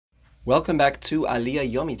Welcome back to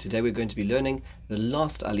Aliyah Yomi. Today we're going to be learning the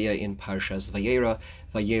last Aliyah in Parshas Vayeira,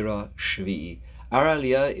 Vayeira Shvi'i. Our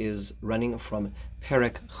Aliyah is running from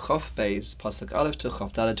Perek Chof Beis, Pasuk Aleph to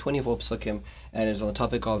Chof Daled, 24 Psukim, and is on the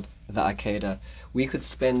topic of the Akeidah. We could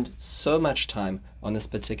spend so much time on this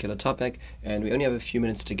particular topic, and we only have a few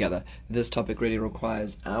minutes together. This topic really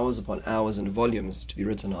requires hours upon hours and volumes to be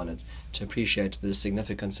written on it to appreciate the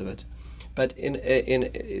significance of it. But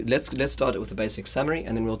let's start with a basic summary,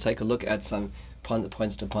 and then we'll take a look at some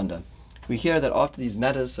points to ponder. We hear that after these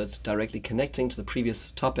matters, so it's directly connecting to the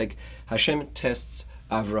previous topic, Hashem tests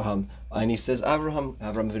Avraham, and he says, Avraham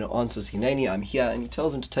Avinu answers, Hineni, I'm here, and he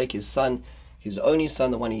tells him to take his son, his only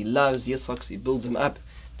son, the one he loves, Yitzchak. He builds him up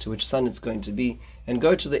to which son it's going to be, and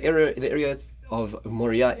go to the area of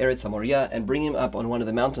Moriah, Eretz HaMoriah, and bring him up on one of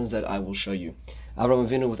the mountains that I will show you. Avraham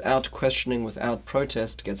Avinu, without questioning, without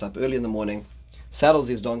protest, gets up early in the morning, saddles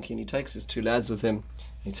his donkey, and he takes his two lads with him.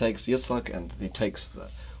 He takes Yitzchak, and he takes the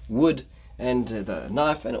wood and the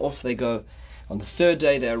knife, and off they go. On the third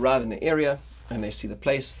day, they arrive in the area, and they see the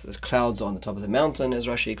place. There's clouds on the top of the mountain, as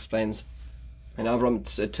Rashi explains. And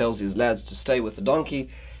Avraham tells his lads to stay with the donkey,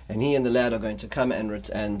 and he and the lad are going to come and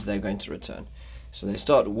they're going to return. So they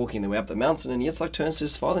start walking their way up the mountain, and Yitzchak turns to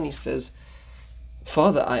his father and he says,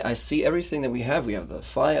 Father, I see everything that we have. We have the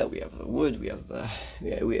fire, we have the wood, we have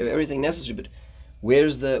everything necessary, but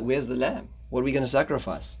where's the lamb? What are we going to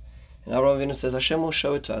sacrifice? And Avraham Avinu says, Hashem will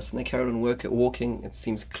show it to us. And they carried on walking. It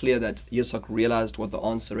seems clear that Yitzchak realized what the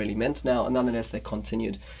answer really meant now, and nonetheless they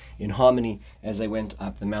continued in harmony as they went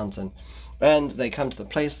up the mountain. And they come to the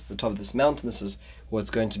place, the top of this mountain. This is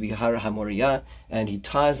what's going to be Har HaMoriah, and he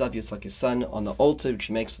ties up Yitzchak, his son, on the altar, which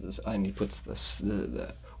he makes this, and he puts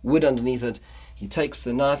the wood underneath it. He takes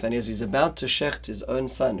the knife, and as he's about to shecht his own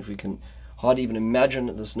son, if we can hardly even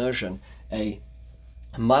imagine this notion, a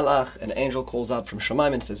malach, an angel, calls out from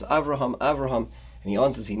Shemaim and says, Avraham, Avraham, and he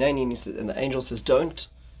answers, Hineni, and the angel says, don't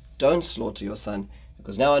slaughter your son,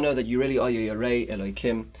 because now I know that you really are Yirei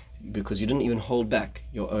Elohim, because you didn't even hold back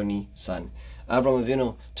your only son. Avraham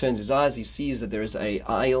Avinu turns his eyes, he sees that there is a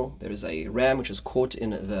ayil, there is a ram which is caught in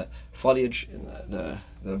the foliage, in the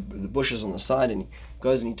bushes on the side, and he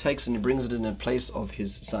goes and he takes it and he brings it in the place of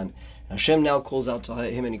his son. And Hashem now calls out to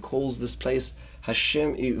him, and he calls this place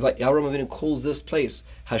Avraham Avinu calls this place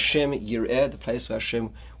Hashem Yireh, the place where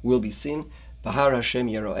Hashem will be seen. Bahar Hashem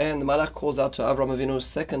Yeroeh. And the Malach calls out to Avraham Avinu a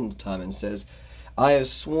second time and says, I have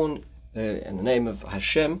sworn in the name of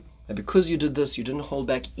Hashem, and because you did this, you didn't hold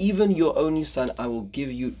back even your only son, I will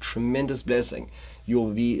give you tremendous blessing. You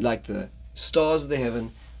will be like the stars of the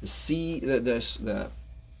heaven, the sea,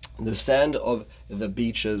 the sand of the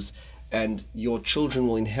beaches, and your children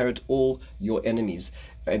will inherit all your enemies,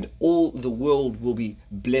 and all the world will be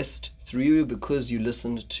blessed through you because you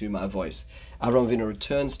listened to my voice. Avraham Avinu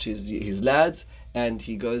returns to his lads, and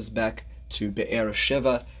he goes back to Be'er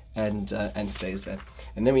Sheva, and stays there.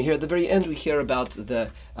 And then we hear at the very end, we hear about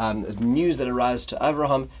the news that arrives to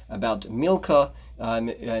Avraham about Milcah,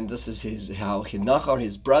 and this is how Nachor,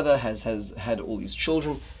 his brother, has had all these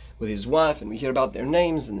children with his wife, and we hear about their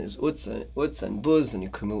names, and there's Utz and Buz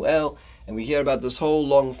and Kumuel, and we hear about this whole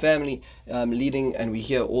long family leading, and we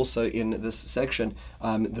hear also in this section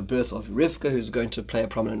the birth of Rivka, who's going to play a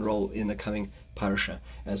prominent role in the coming parsha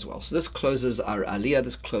as well. So this closes our Aliyah,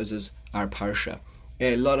 this closes our parsha.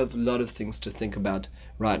 A lot of things to think about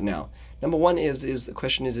right now. Number one is the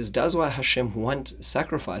question is does why Hashem want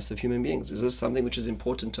sacrifice of human beings? Is this something which is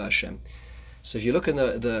important to Hashem? So if you look in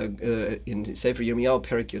in Sefer Yirmiyahu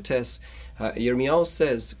Perek Yotes, Yirmiyahu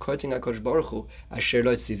says, quoting HaKadosh Baruch Hu, Asher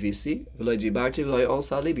lo tzivisi v'lo dibarti v'lo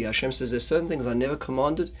yolsa libi. Hashem says there's certain things I never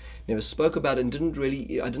commanded, never spoke about, and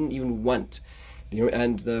I didn't even want.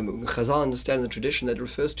 And the Chazal understand the tradition that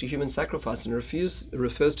refers to human sacrifice and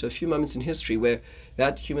refers to a few moments in history where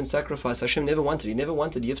that human sacrifice Hashem never wanted. He never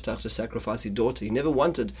wanted Yiftach to sacrifice his daughter. He never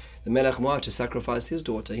wanted the Melech Moab to sacrifice his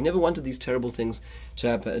daughter. He never wanted these terrible things to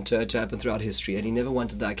happen throughout history, and he never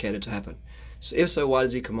wanted the Akeidah to happen. So if so, why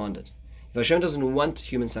does he command it? If Hashem doesn't want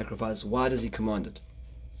human sacrifice, why does he command it?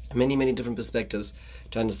 Many different perspectives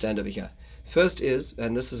to understand over here. First is,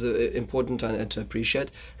 and this is important to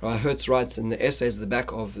appreciate, Rabbi Hertz writes in the essays at the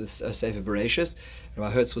back of this Sefer Bereshis.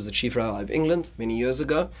 Rabbi Hertz was the chief rabbi of England many years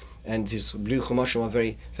ago, and his blue chumashim are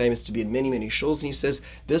very famous to be in many shuls, and he says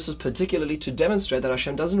this was particularly to demonstrate that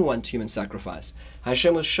Hashem doesn't want human sacrifice.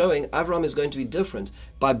 Hashem was showing Avraham is going to be different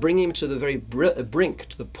by bringing him to the very brink,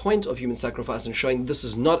 to the point of human sacrifice, and showing this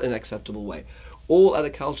is not an acceptable way. All other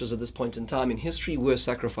cultures at this point in time in history were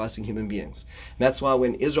sacrificing human beings. And that's why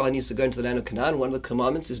when Israel needs to go into the land of Canaan, one of the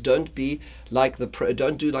commandments is don't do like the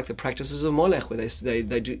practices of Molech, where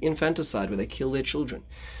they do infanticide, where they kill their children.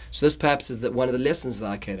 So this perhaps is one of the lessons of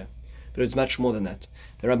the Akeidah. But it's much more than that.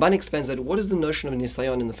 The Ramban explains that what is the notion of a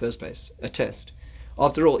nisayon in the first place? A test.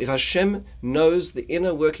 After all, if Hashem knows the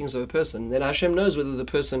inner workings of a person, then Hashem knows whether the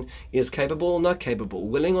person is capable or not capable,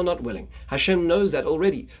 willing or not willing. Hashem knows that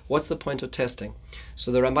already. What's the point of testing?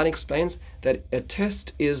 So the Ramban explains that a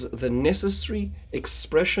test is the necessary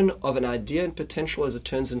expression of an idea and potential as it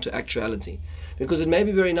turns into actuality. Because it may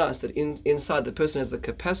be very nice that inside the person has the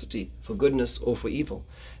capacity for goodness or for evil.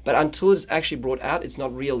 But until it's actually brought out, it's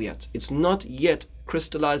not real yet. It's not yet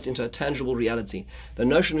crystallized into a tangible reality. The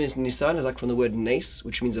notion of nisayon is like from the word nes,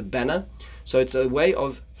 which means a banner. So it's a way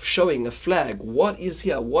of showing a flag. What is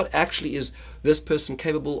here? What actually is this person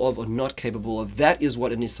capable of or not capable of? That is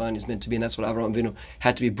what a nisayon is meant to be, and that's what Avraham Avinu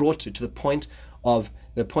had to be brought to the point of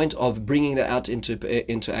bringing that out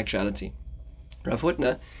into actuality. Rav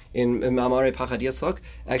Hutner in Ma'amare Pachad Yitzchak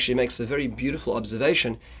actually makes a very beautiful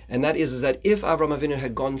observation, and that is that if Avraham Avinu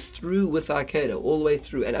had gone through with the Akeidah all the way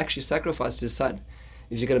through and actually sacrificed his son,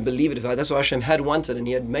 if you're going to believe it, that's what Hashem had wanted, and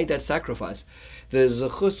he had made that sacrifice, the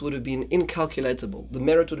zechus would have been incalculatable, the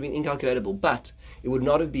merit would have been incalculatable, but it would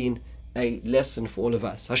not have been a lesson for all of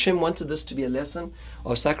us. Hashem wanted this to be a lesson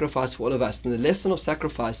of sacrifice for all of us, and the lesson of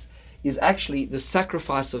sacrifice is actually the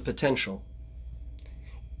sacrifice of potential.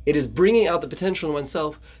 It is bringing out the potential in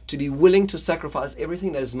oneself to be willing to sacrifice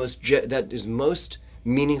everything that is most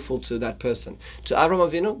meaningful to that person. To Avraham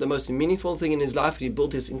Avinu, the most meaningful thing in his life, he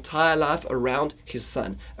built his entire life around his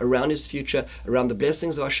son, around his future, around the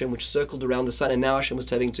blessings of Hashem which circled around the son, and now Hashem was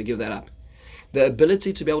telling him to give that up. The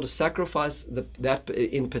ability to be able to sacrifice that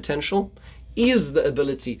in potential is the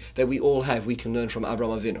ability that we all have, we can learn from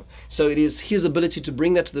Avraham Avinu. So it is his ability to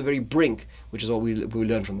bring that to the very brink, which is what we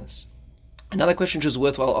learn from this. Another question which is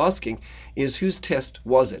worthwhile asking is, whose test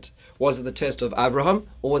was it? Was it the test of Abraham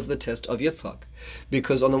or was it the test of Yitzchak?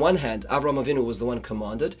 Because on the one hand, Avraham Avinu was the one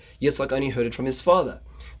commanded, Yitzchak only heard it from his father.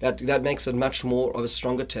 That makes it much more of a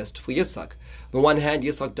stronger test for Yitzchak. On the one hand,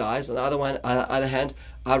 Yitzchak dies. On the other hand,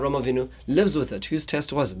 Avraham Avinu lives with it. Whose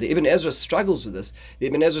test was it? The Ibn Ezra struggles with this. The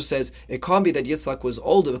Ibn Ezra says it can't be that Yitzchak was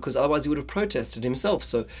older, because otherwise he would have protested himself.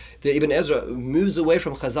 So the Ibn Ezra moves away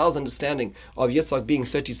from Chazal's understanding of Yitzchak being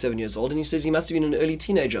 37 years old, and he says he must have been an early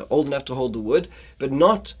teenager, old enough to hold the wood, but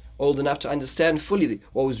not old enough to understand fully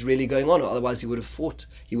what was really going on. Otherwise he would have fought.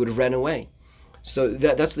 He would have ran away. So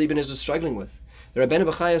that's what the Ibn Ezra is struggling with. The Rabbeinu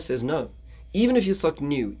Bechaya says no. Even if Yitzchak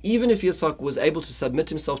knew, even if Yitzchak was able to submit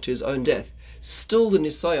himself to his own death, still the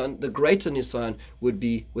nisayon, the greater nisayon, would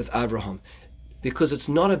be with Abraham. Because it's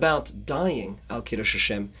not about dying, Al Kiddush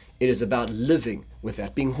Hashem, it is about living with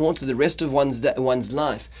that, being haunted the rest of one's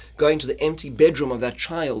life, going to the empty bedroom of that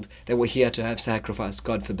child that we're here to have sacrificed,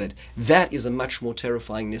 God forbid. That is a much more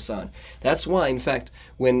terrifying nisayon. That's why, in fact,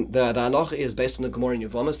 when the halacha is based on the Gemara in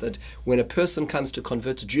Yevamos, that when a person comes to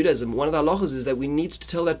convert to Judaism, one of the halachas is that we need to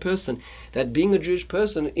tell that person that being a Jewish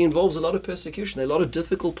person involves a lot of persecution, a lot of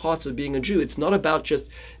difficult parts of being a Jew. It's not about just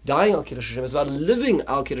dying Al Kiddush Hashem, it's about living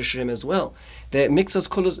Al Kiddush Hashem as well.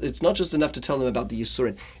 It's not just enough to tell them about the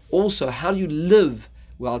Yisurin. Also, how do you live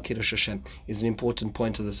well Kiddush Hashem is an important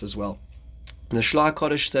point of this as well. And the Shlach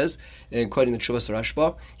Kodesh says, quoting the Tshuvas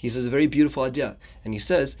Rashba, he says a very beautiful idea. And he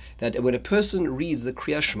says that when a person reads the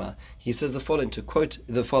Kriya Shema, he says the following, to quote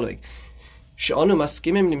the following, שאנו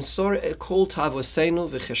מסכימים למסור כל תאוותנו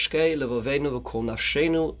וחשקי לבבנו וכל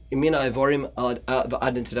נפשנו מן האיברים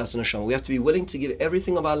ועד נתינת הנשמה. We have to be willing to give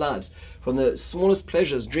everything of our lives, from the smallest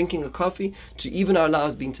pleasures, drinking a coffee, to even our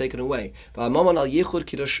lives being taken away.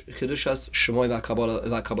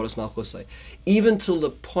 Even till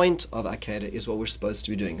the point of Akeidah is what we're supposed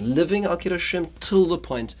to be doing. Living Al Kiddush Hashem till the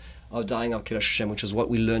point of dying Al Kiddush Hashem, which is what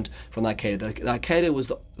we learned from the Akeidah. The Akeidah was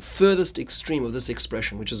the furthest extreme of this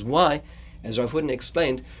expression, which is why, as Rav Hutner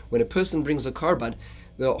explained, when a person brings a korban,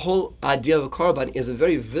 the whole idea of a korban is a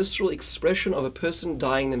very visceral expression of a person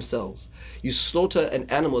dying themselves. You slaughter an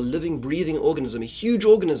animal, a living, breathing organism, a huge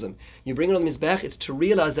organism. You bring it on the Mizbech, it's to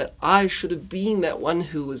realize that I should have been that one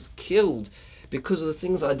who was killed because of the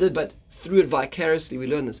things I did, but through it vicariously we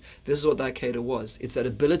learn this. This is what the Akeidah was. It's that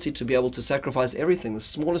ability to be able to sacrifice everything, the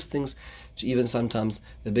smallest things to even sometimes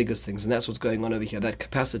the biggest things. And that's what's going on over here, that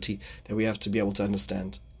capacity that we have to be able to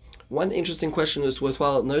understand. One interesting question that's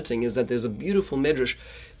worthwhile noting is that there's a beautiful medrash.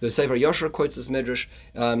 The Sefer Yosher quotes this medrash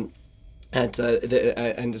and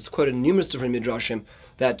it's quoted in numerous different midrashim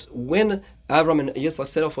that when Avram and Yitzchak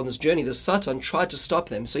set off on this journey, the Satan tried to stop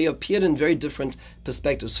them. So he appeared in very different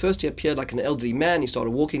perspectives. First, he appeared like an elderly man. He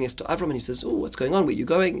started walking next to Avram, and he says, "Oh, what's going on? Where are you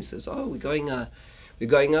going?" He says, "Oh, we're going on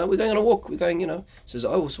a walk. We're going, He says,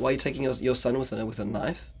 "Oh, so why are you taking your son with a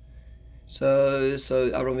knife?" So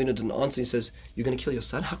Avram Avinu didn't answer. He says, "You're going to kill your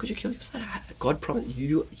son? How could you kill your son? God promised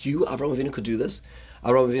you Avram Avinu could do this."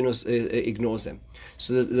 Avram Avinu ignores them.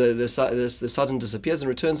 So the Satan disappears and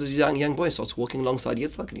returns. This young boy starts walking alongside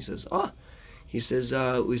Yitzchak, and he says, I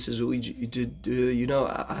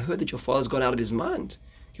heard that your father's gone out of his mind.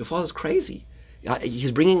 Your father's crazy.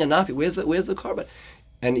 He's bringing a knife. Where's the car?"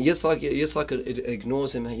 And Yitzchak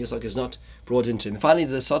ignores him. Yitzchak is not brought into him. Finally,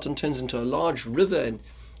 the Satan turns into a large river and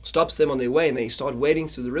stops them on their way, and they start wading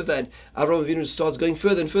through the river, and Avram Avinu starts going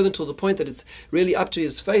further and further until the point that it's really up to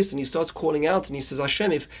his face, and he starts calling out, and he says,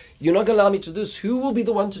 "Hashem, if you're not going to allow me to do this, who will be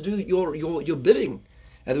the one to do your bidding?"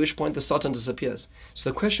 At which point the Satan disappears. So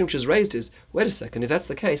the question which is raised is, wait a second, if that's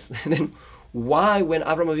the case, then why, when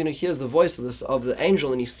Avram Avinu hears the voice of the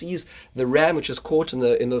angel and he sees the ram which is caught in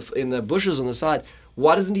the bushes on the side,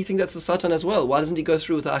 why doesn't he think that's the Satan as well? Why doesn't he go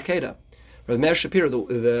through with the Akeidah? Rav Meir Shapiro,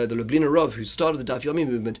 the Lubliner Rav, who started the Daf Yomi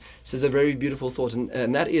movement, says a very beautiful thought,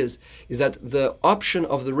 and that is that the option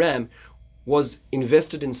of the ram was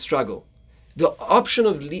invested in struggle. The option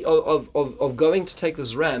of going to take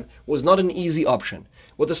this ram was not an easy option.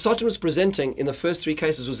 What the Satan was presenting in the first three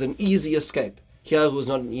cases was an easy escape. Here it was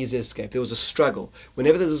not an easy escape. There was a struggle.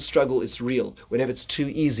 Whenever there's a struggle, it's real. Whenever it's too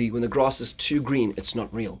easy, when the grass is too green, it's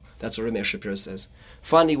not real. That's what Rav Meir Shapiro says.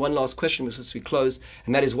 Finally, one last question with which we close,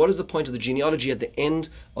 and that is, what is the point of the genealogy at the end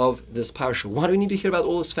of this parasha? Why do we need to hear about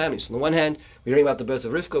all this family? So on the one hand, we're hearing about the birth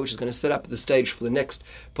of Rivka, which is going to set up the stage for the next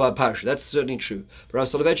parasha. That's certainly true. But Rav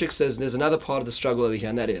Soloveitchik says there's another part of the struggle over here,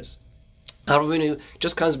 and that is, Avram Avinu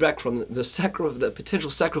just comes back from the potential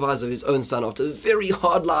sacrifice of his own son after a very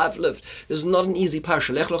hard life lived. This is not an easy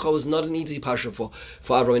parasha. Lech Lecha was not an easy parasha for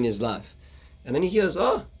Avram in his life. And then he hears,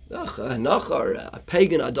 Nachar, a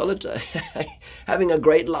pagan idolater, having a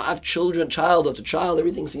great life, child after child,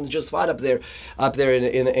 everything seems just fine up there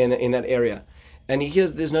in that area. And he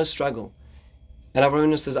hears there's no struggle. And Avram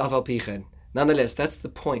Avinu says, Afal Pichen. Nonetheless, that's the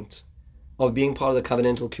point of being part of the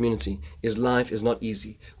covenantal community, is life is not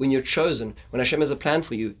easy. When you're chosen, when Hashem has a plan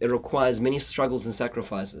for you, it requires many struggles and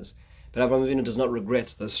sacrifices. But Avraham Avinu does not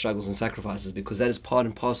regret those struggles and sacrifices, because that is part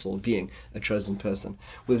and parcel of being a chosen person.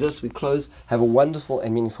 With this, we close. Have a wonderful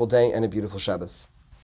and meaningful day and a beautiful Shabbos.